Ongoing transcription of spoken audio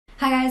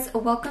Hi guys,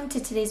 welcome to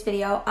today's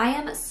video. I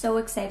am so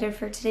excited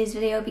for today's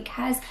video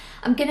because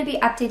I'm going to be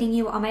updating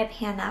you on my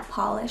pan that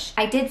polish.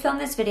 I did film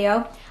this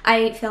video.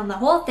 I filmed the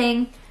whole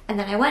thing and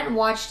then I went and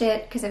watched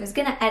it because I was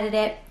going to edit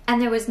it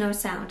and there was no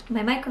sound.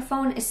 My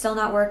microphone is still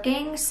not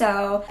working,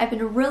 so I've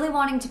been really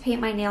wanting to paint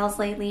my nails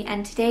lately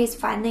and today is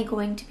finally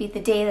going to be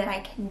the day that I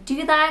can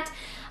do that.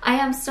 I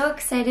am so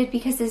excited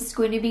because this is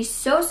going to be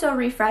so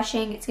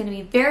refreshing. It's going to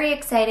be very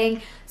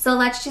exciting. So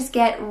let's just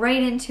get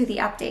right into the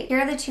update. Here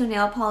are the two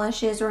nail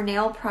polishes or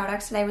nail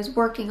products that I was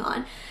working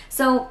on.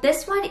 So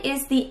this one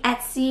is the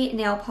Etsy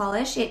nail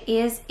polish. It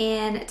is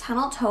in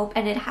Tunnel Taupe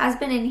and it has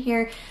been in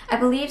here, I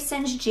believe,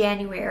 since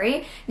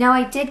January. Now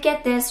I did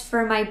get this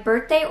for my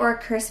birthday or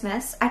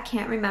Christmas. I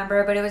can't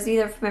remember, but it was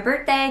either for my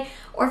birthday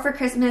or for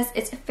Christmas.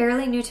 It's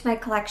fairly new to my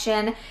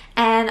collection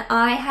and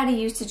I had a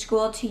usage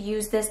goal to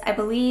use this, I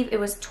believe it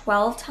was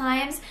 12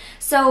 times.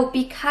 So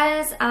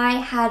because I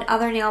had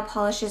other nail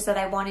polishes that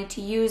I wanted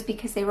to use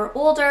because they were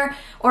older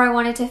or I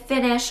wanted to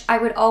finish, I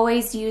would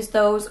always use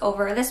those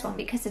over this one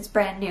because it's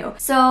brand new.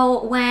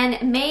 So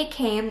when May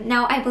came,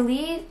 now I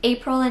believe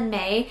April and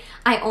May,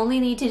 I only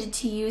needed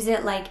to use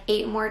it like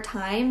 8 more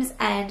times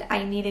and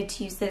I needed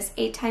to use this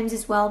 8 times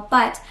as well,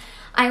 but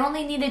I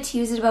only needed to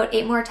use it about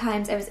 8 more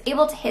times. I was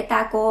able to hit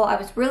that goal. I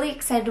was really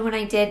excited when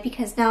I did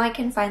because now I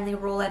can finally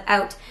roll it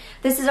out.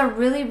 This is a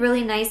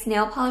really nice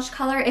nail polish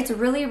color. It's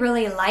really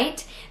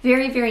light,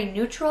 very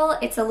neutral.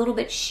 It's a little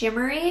bit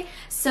shimmery,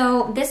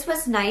 so this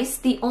was nice.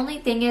 The only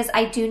thing is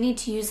I do need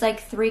to use like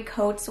 3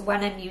 coats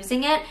when I'm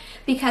using it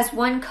because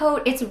one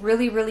coat, it's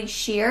really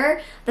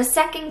sheer. The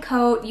second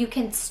coat, you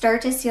can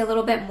start to see a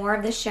little bit more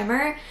of the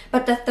shimmer,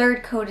 but the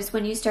third coat is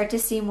when you start to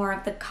see more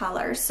of the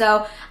color.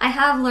 So I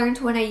have learned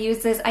when I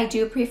use this, I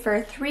do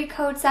prefer 3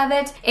 coats of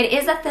it. It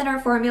is a thinner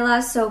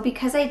formula, so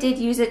because I did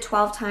use it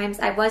 12 times,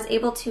 I was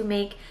able to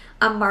make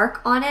a mark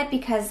on it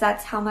because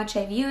that's how much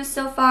I've used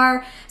so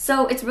far.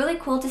 So it's really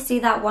cool to see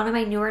that one of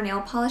my newer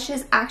nail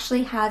polishes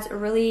actually has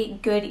really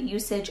good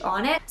usage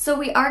on it. So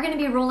we are going to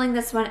be rolling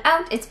this one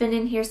out. It's been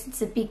in here since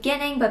the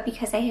beginning, but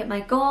because I hit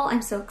my goal,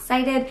 I'm so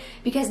excited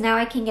because now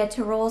I can get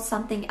to roll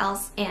something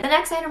else in. The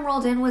next item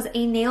rolled in was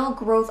a nail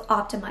growth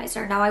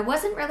optimizer. Now I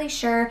wasn't really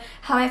sure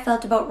how I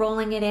felt about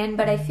rolling it in,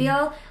 but I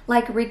feel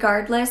like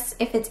regardless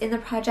if it's in the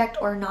project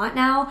or not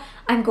now,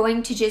 I'm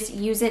going to just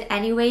use it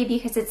anyway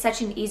because it's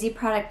such an easy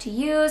product to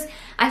use.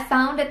 I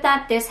found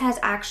that this has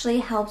actually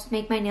helped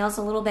make my nails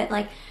a little bit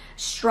like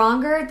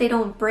stronger. They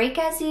don't break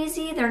as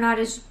easy. They're not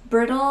as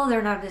brittle.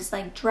 They're not as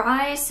like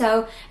dry.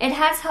 So it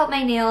has helped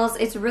my nails.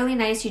 It's really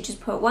nice. You just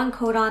put 1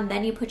 coat on,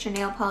 then you put your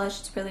nail polish.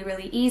 It's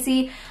really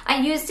easy. I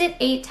used it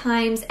 8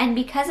 times and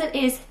because it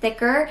is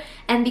thicker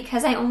and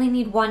because I only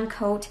need 1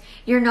 coat,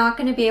 you're not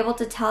going to be able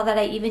to tell that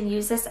I even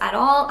use this at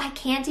all. I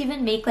can't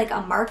even make like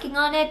a marking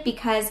on it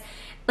because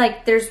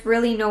like there's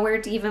really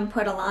nowhere to even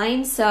put a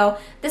line. So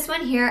this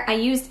one here I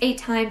used 8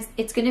 times.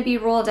 It's going to be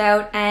rolled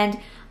out and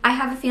I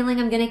have a feeling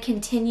I'm going to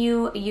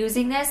continue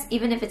using this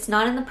even if it's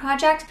not in the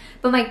project,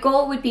 but my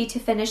goal would be to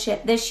finish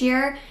it this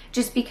year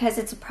just because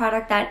it's a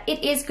product that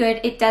it is good,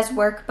 it does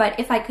work, but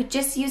if I could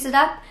just use it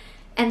up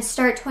and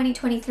start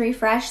 2023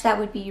 fresh, that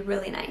would be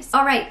really nice.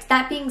 All right,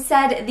 that being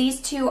said, these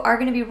two are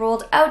going to be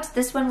rolled out.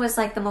 This one was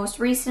like the most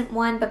recent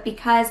one, but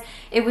because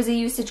it was a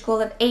usage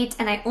goal of 8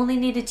 and I only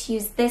needed to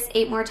use this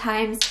 8 more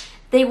times,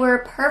 they were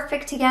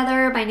perfect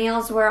together. My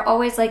nails were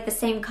always like the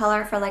same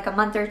color for like a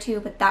month or 2,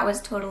 but that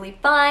was totally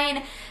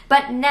fine.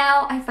 But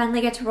now I finally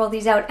get to roll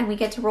these out and we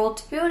get to roll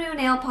 2 new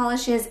nail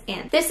polishes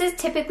in. This is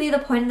typically the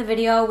point in the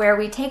video where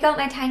we take out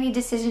my Tiny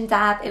Decisions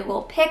app. It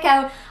will pick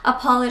out a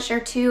polish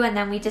or 2 and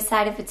then we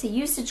decide if it's a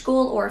usage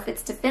goal or if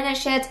it's to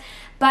finish it.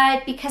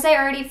 But because I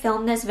already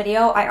filmed this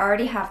video, I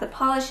already have the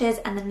polishes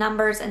and the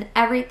numbers and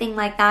everything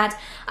like that.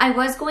 I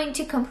was going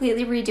to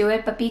completely redo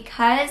it, but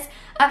because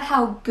of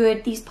how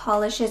good these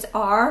polishes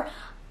are,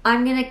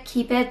 I'm gonna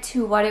keep it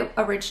to what it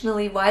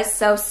originally was.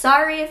 So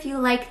sorry if you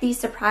like the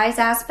surprise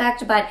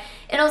aspect, but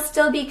it'll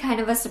still be kind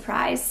of a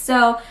surprise.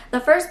 So the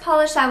first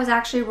polish that was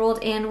actually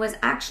rolled in was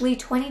actually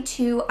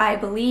 22, I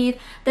believe.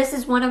 This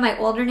is one of my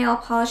older nail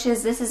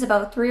polishes. This is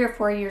about 3 or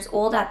 4 years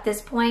old at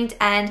this point,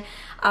 and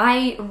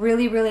I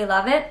really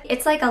love it.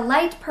 It's like a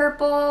light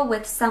purple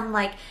with some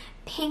like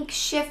pink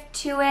shift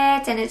to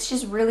it, and it's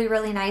just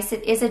really nice.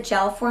 It is a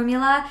gel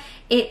formula.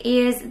 It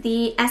is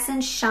the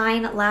Essence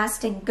Shine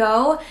Last and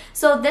Go.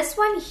 So this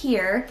one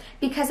here,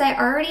 because I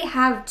already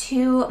have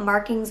 2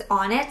 markings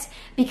on it,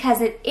 because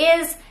it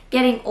is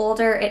getting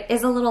older, it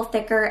is a little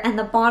thicker, and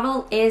the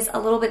bottle is a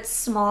little bit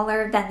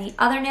smaller than the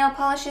other nail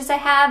polishes I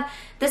have.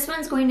 This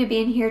one's going to be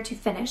in here to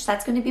finish.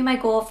 That's going to be my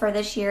goal for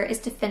this year, is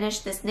to finish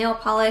this nail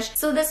polish.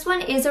 So this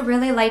one is a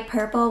really light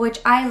purple, which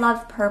I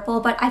love purple,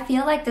 but I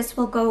feel like this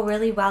will go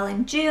really well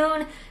in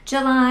June,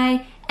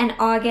 July, and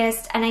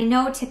August, and I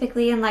know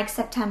typically in like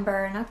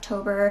September and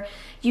October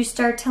you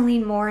start to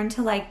lean more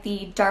into like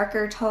the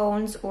darker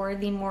tones or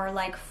the more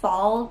like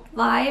fall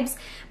vibes,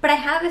 but I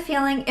have a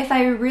feeling if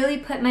I really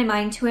put my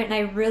mind to it and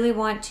I really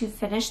want to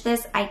finish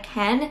this, I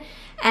can.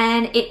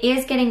 And it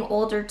is getting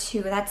older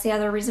too. That's the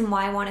other reason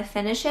why I want to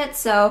finish it.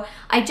 So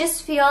I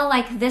just feel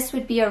like this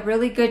would be a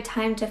really good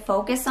time to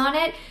focus on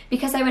it,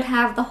 because I would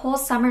have the whole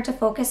summer to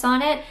focus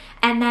on it,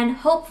 and then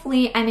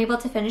hopefully I'm able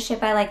to finish it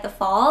by like the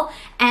fall.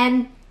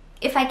 And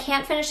if I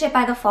can't finish it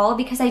by the fall,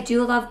 because I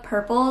do love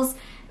purples,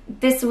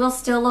 this will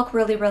still look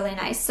really, really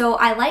nice. So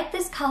I like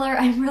this color.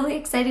 I'm really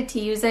excited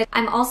to use it.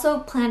 I'm also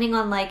planning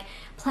on like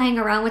playing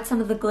around with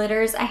some of the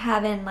glitters I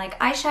have in like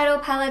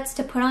eyeshadow palettes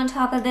to put on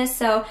top of this.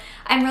 So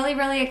I'm really,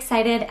 really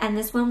excited, and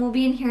this one will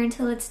be in here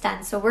until it's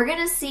done. So we're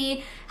gonna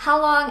see how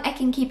long I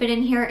can keep it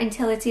in here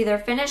until it's either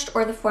finished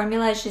or the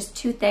formula is just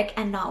too thick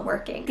and not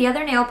working. The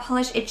other nail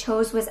polish it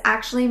chose was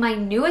actually my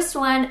newest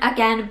one.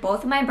 Again,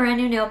 both of my brand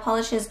new nail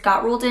polishes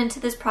got rolled into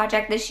this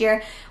project this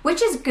year,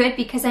 which is good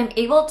because I'm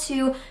able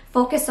to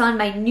focus on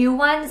my new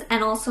ones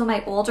and also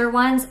my older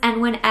ones.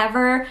 And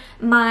whenever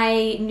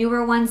my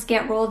newer ones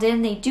get rolled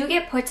in, they do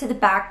get put to the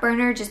back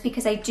burner just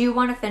because I do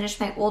want to finish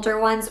my older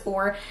ones,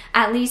 or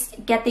at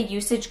least get the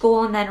usage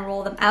goal and then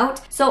roll them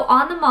out. So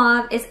On the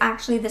Mauve is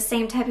actually the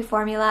same type of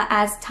formula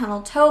as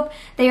Tunnel Taupe.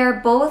 They are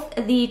both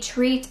the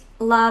Treat,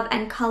 Love,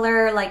 and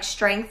Color like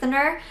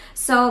strengthener,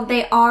 so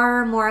they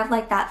are more of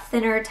like that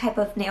thinner type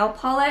of nail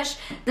polish.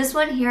 This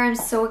one here I'm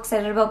so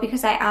excited about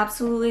because I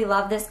absolutely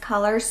love this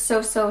color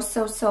so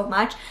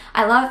much.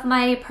 I love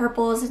my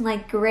purples and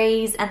like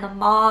grays and the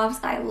mauves.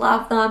 I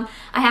love them.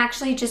 I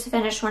actually just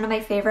finished one of my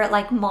favorite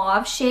like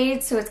mauve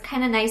shades, so it's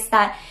kind of nice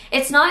that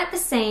it's not the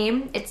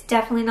same. It's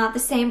definitely not the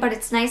same, but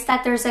it's nice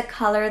that there's a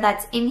color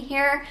that's in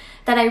here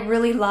that I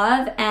really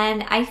love,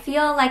 and I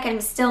feel like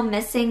I'm still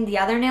missing the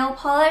other nail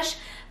polish.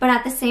 But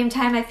at the same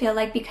time, I feel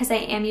like because I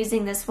am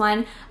using this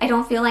one, I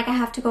don't feel like I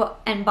have to go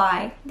and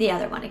buy the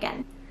other one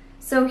again.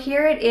 So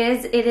here it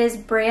is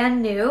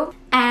brand new,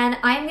 and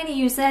I'm going to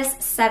use this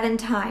 7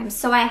 times.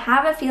 So I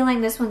have a feeling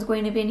this one's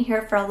going to be in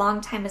here for a long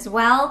time as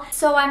well.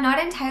 So I'm not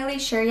entirely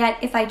sure yet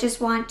if I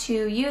just want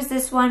to use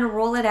this one,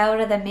 roll it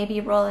out, and then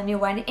maybe roll a new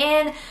one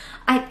in.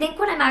 I think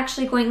what I'm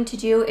actually going to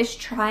do is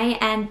try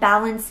and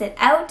balance it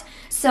out.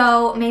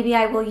 So maybe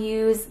I will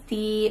use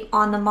the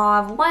On the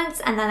Mauve once,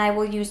 and then I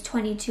will use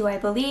 22, I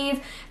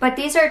believe. But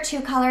these are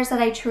 2 colors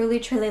that I truly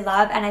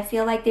love, and I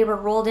feel like they were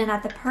rolled in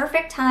at the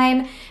perfect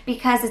time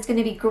because it's going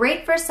to be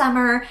great for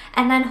summer,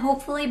 and then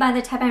hopefully by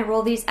the time I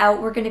roll these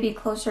out, we're going to be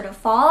closer to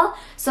fall.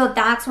 So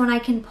that's when I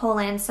can pull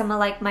in some of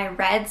like my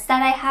reds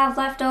that I have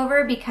left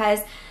over,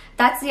 because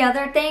that's the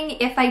other thing.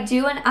 If I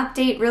do an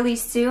update really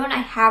soon, I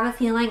have a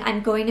feeling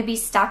I'm going to be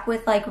stuck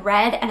with like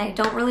red, and I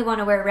don't really want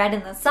to wear red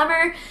in the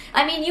summer.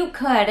 I mean, you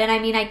could, and I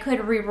mean, I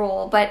could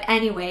re-roll, but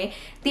anyway,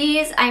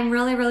 these I'm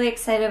really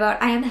excited about.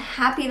 I am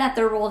happy that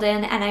they're rolled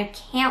in, and I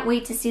can't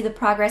wait to see the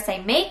progress I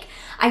make.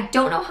 I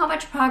don't know how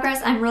much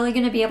progress I'm really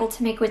going to be able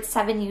to make with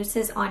 7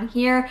 uses on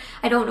here.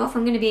 I don't know if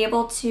I'm going to be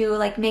able to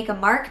like make a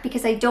mark,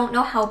 because I don't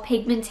know how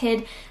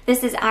pigmented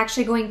this is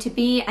actually going to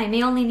be. I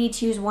may only need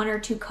to use 1 or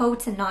 2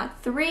 coats and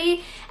not 3.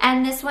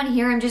 And this one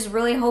here, I'm just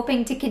really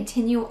hoping to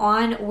continue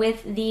on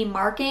with the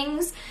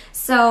markings.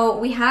 So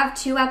we have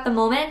 2 at the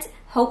moment.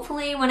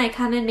 Hopefully when I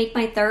come and make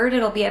my 3rd,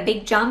 it'll be a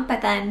big jump,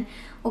 but then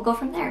we'll go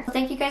from there.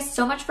 Thank you guys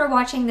so much for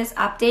watching this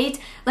update.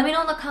 Let me know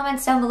in the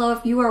comments down below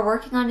if you are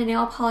working on a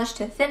nail polish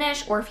to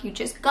finish, or if you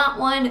just got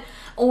one,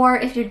 or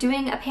if you're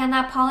doing a pan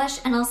that polish,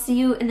 and I'll see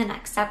you in the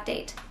next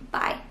update.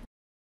 Bye.